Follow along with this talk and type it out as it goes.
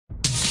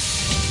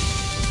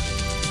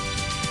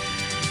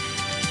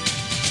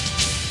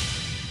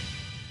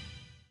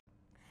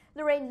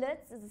Lorraine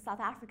Loots is a South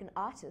African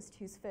artist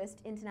whose first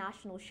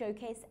international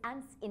showcase,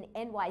 Ants in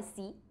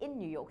NYC in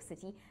New York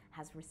City,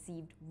 has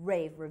received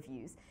rave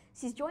reviews.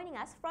 She's joining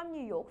us from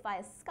New York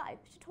via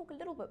Skype to talk a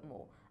little bit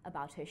more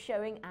about her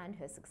showing and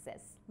her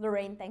success.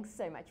 Lorraine, thanks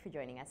so much for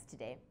joining us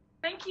today.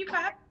 Thank you for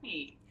having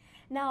me.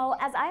 Now,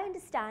 as I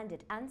understand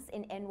it, Ants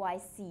in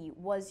NYC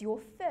was your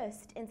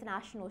first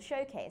international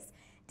showcase.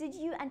 Did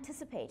you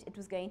anticipate it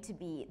was going to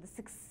be the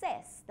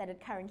success that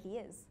it currently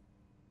is?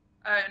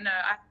 Oh, no,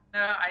 I had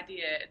no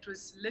idea. It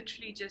was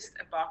literally just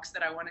a box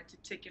that I wanted to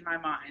tick in my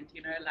mind,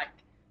 you know, like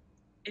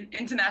an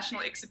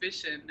international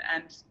exhibition,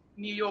 and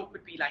New York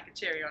would be like a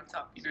cherry on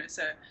top, you know.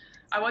 So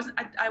I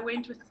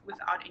went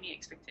without any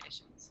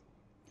expectations.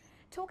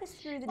 Talk us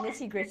through the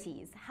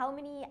nitty-gritties. How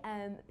many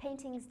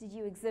paintings did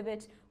you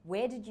exhibit?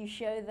 Where did you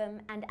show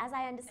them? And as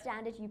I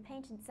understand it, you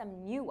painted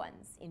some new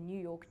ones in New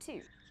York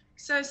too.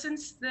 So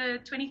since the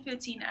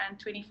 2013 and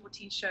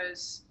 2014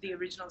 shows, the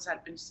originals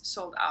had been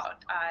sold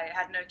out, I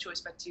had no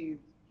choice but to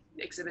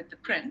exhibit the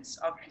prints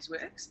of these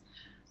works.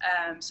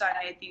 So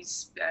I made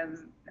these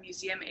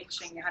museum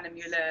etching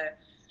Hahnemuhle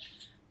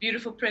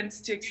beautiful prints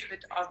to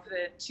exhibit of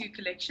the two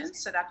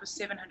collections. So that was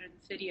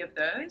 730 of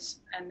those.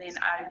 And then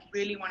I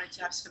really wanted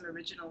to have some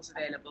originals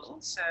available.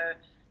 So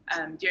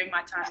during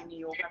my time in New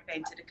York, I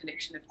painted a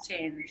collection of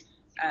 10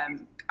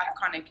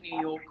 iconic New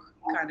York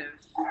kind of,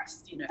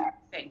 you know,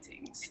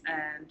 paintings.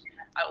 And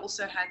I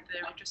also had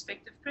the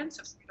retrospective prints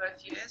of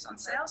both years on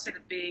sale, so the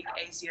big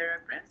A0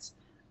 prints.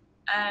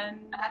 And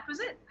that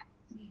was it.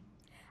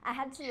 I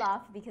had to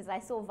laugh because I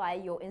saw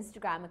via your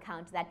Instagram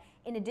account that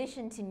in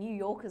addition to New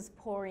Yorkers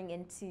pouring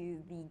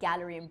into the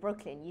gallery in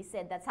Brooklyn, you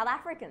said that South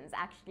Africans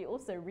actually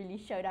also really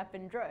showed up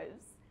in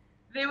droves.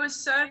 There were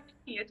so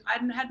many.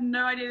 I had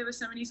no idea there were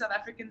so many South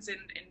Africans in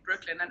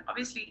Brooklyn. And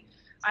obviously,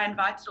 I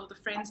invited all the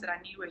friends that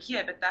I knew were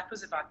here, but that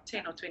was about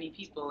 10 or 20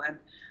 people. And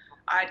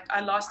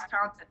I lost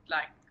count at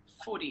like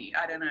 40.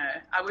 I don't know.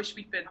 I wish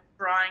we'd been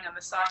frying on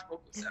the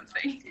sidewalk or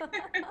something.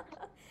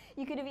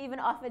 You could have even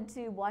offered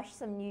to wash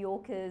some New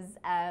Yorkers'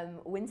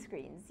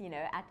 windscreens, you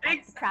know, at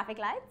the traffic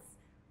lights.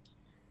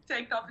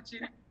 Take the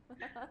opportunity.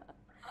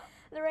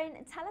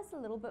 Lorraine, tell us a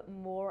little bit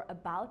more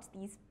about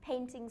these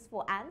paintings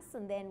for Ants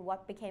and then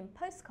what became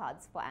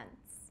postcards for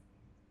Ants.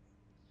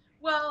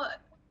 Well,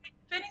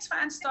 Paintings for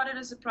Ants started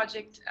as a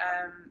project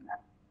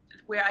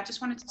where I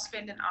just wanted to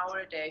spend an hour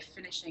a day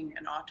finishing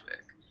an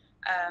artwork.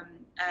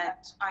 And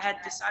I had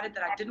decided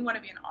that I didn't want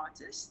to be an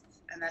artist,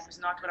 and that was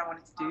not what I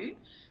wanted to do.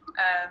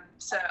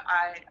 So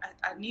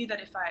I knew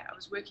that if I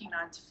was working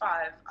 9 to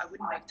 5, I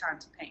wouldn't make time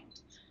to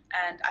paint.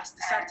 And I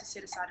decided to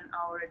set aside an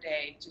hour a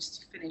day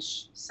just to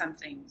finish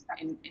something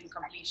in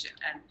completion.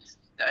 And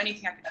the only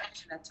thing I could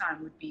finish in that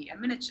time would be a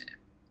miniature.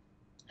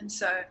 And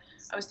so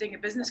I was doing a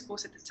business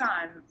course at the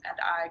time, and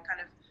I kind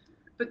of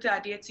put the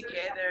idea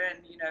together and,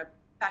 you know,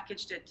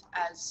 packaged it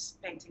as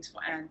Paintings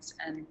for Ants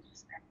and,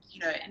 you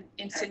know,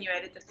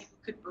 insinuated that people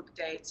could book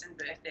dates and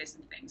birthdays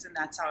and things, and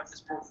that's how it was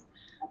born.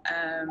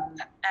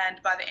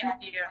 And by the end of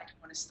the year, I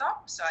didn't want to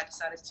stop, so I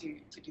decided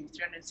to do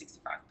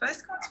 365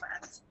 postcards for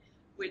Ants,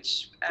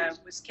 which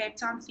was Cape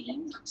Town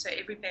themed. So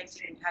every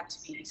painting had to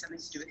be something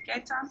to do with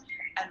Cape Town,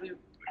 and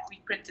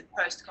we printed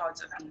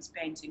postcards of these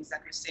paintings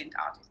that were sent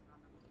out around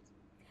the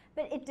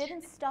world. But it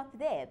didn't stop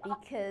there,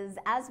 because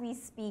as we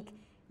speak,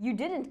 you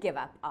didn't give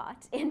up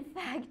art. In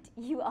fact,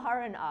 you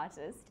are an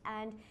artist,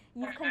 and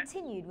you've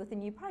continued with a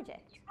new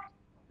project.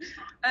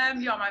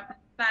 Yeah, my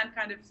plan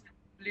kind of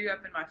blew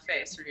up in my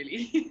face,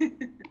 really.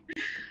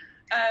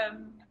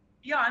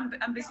 Yeah,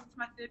 I'm busy with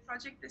my third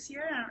project this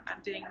year, and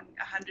I'm doing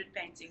 100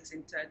 paintings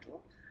in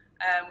total,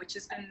 which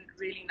has been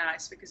really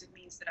nice because it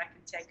means that I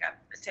can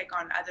take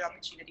on other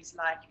opportunities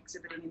like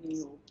exhibiting in New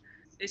York.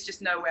 There's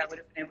just no way I would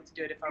have been able to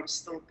do it if I was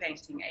still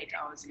painting 8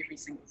 hours every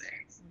single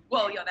day.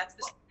 Well, yeah, that's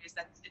the story, is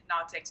that it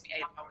now takes me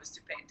 8 hours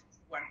to paint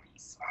one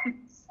piece.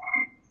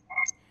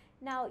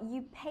 Now,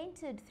 you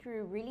painted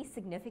through really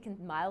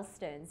significant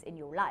milestones in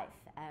your life.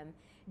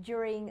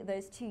 During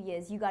those 2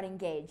 years, you got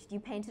engaged. You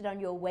painted on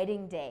your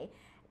wedding day.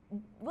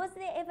 Was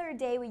there ever a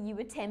day where you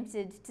were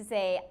tempted to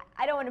say,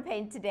 I don't want to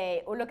paint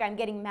today, or look, I'm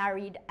getting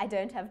married, I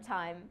don't have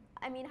time?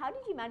 I mean, how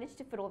did you manage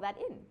to fit all that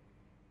in?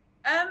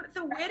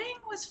 The wedding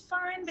was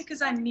fine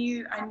because I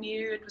knew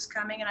it was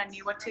coming, and I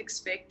knew what to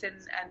expect, and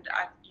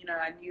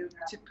I knew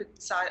to put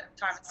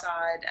time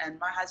aside, and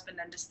my husband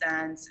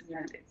understands, and, you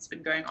know, it's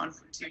been going on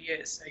for 2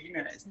 years, so he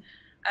knows.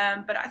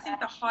 But I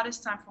think the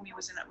hardest time for me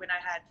was when I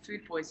had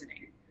food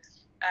poisoning,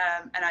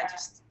 and I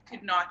just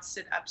could not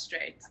sit up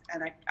straight,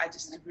 and I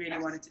just really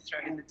wanted to throw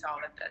in the towel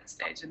at that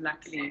stage, and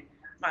luckily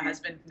my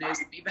husband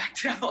nursed me back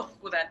to health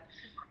for that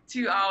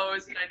 2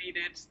 hours that I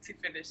needed to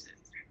finish it.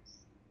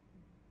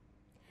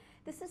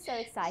 This is so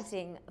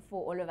exciting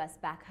for all of us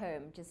back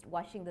home, just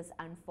watching this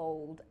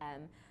unfold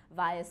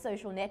via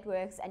social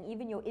networks and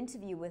even your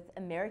interview with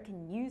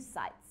American news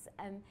sites.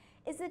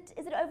 Is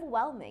it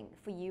overwhelming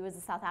for you as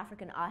a South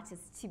African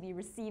artist to be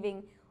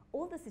receiving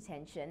all this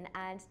attention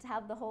and to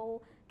have the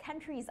whole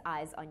country's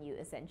eyes on you,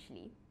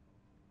 essentially?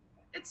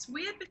 it's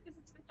weird because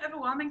it's been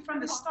overwhelming from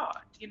the start.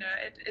 You know,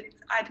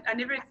 I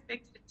never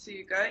expected it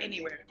to go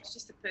anywhere. It was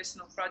just a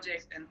personal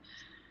project, and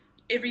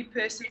every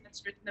person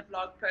that's written a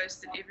blog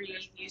post and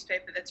every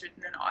newspaper that's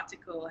written an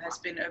article has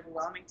been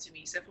overwhelming to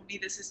me. So for me,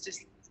 this is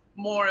just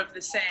more of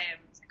the same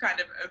kind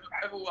of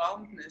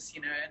overwhelmedness,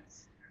 you know. And,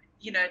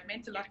 you know, it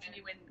meant a lot to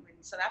me when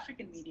South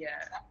African media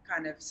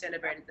kind of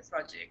celebrated the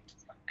project.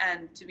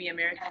 And to me,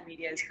 American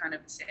media is kind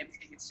of the same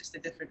thing. It's just a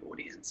different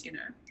audience, you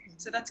know.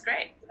 So that's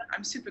great.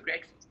 I'm super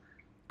grateful.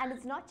 And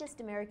it's not just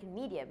American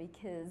media,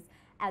 because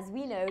as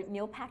we know,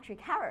 Neil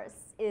Patrick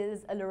Harris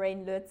is a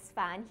Lorraine Loots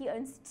fan. He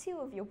owns 2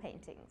 of your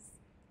paintings.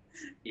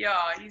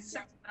 Yeah, he's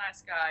such a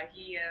nice guy.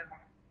 He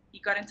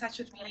got in touch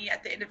with me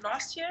at the end of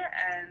last year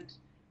and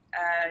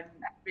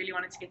really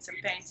wanted to get some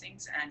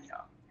paintings, and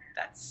yeah,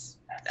 that's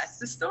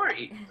the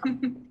story.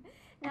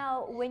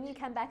 Now, when you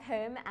come back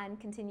home and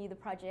continue the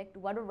project,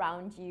 what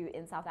around you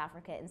in South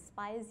Africa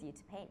inspires you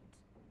to paint?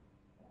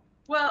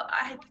 Well,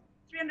 I had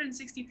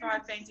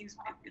 365 paintings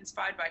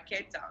inspired by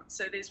Cape Town,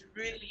 so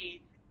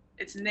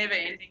it's never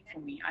ending for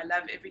me. I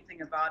love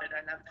everything about it.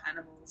 I love the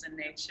animals and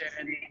nature,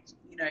 and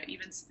you know,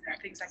 even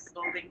things like the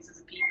buildings and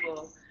the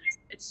people.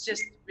 It's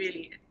just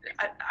really.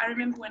 I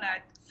remember when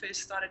I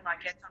first started my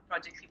Cape Town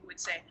project, people would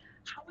say,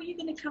 "How are you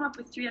going to come up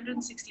with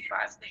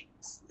 365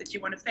 things that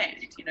you want to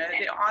paint? You know,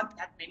 there aren't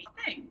that many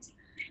things."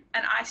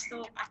 And I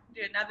can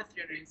do another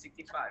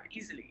 365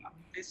 easily.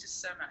 There's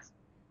just so much.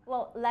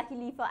 Well,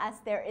 luckily for us,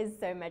 there is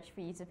so much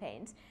for you to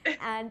paint.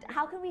 And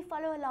how can we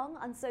follow along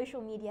on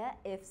social media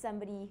if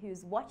somebody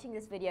who's watching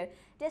this video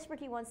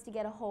desperately wants to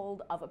get a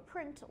hold of a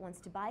print, wants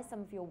to buy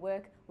some of your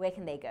work? Where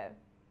can they go?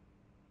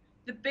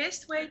 The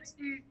best way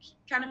to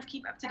kind of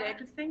keep up to date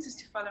with things is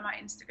to follow my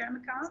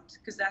Instagram account,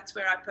 because that's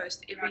where I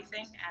post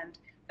everything, and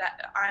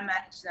that I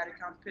manage that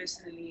account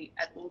personally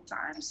at all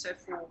times. So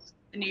for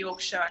the New York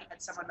show, I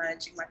had someone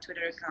managing my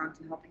Twitter account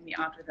and helping me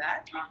out with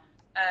that. So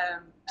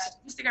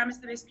Instagram is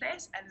the best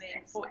place, and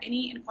then for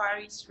any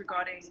inquiries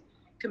regarding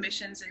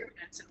commissions and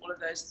prints and all of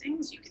those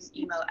things, you can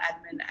email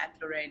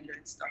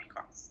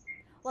admin@lorraineloots.com.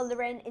 Well,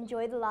 Lorraine,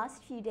 enjoy the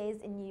last few days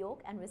in New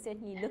York, and we're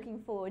certainly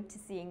looking forward to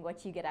seeing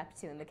what you get up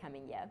to in the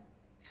coming year.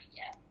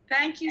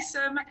 Thank you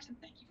so much, and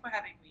thank you for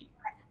having me.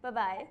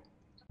 Bye-bye.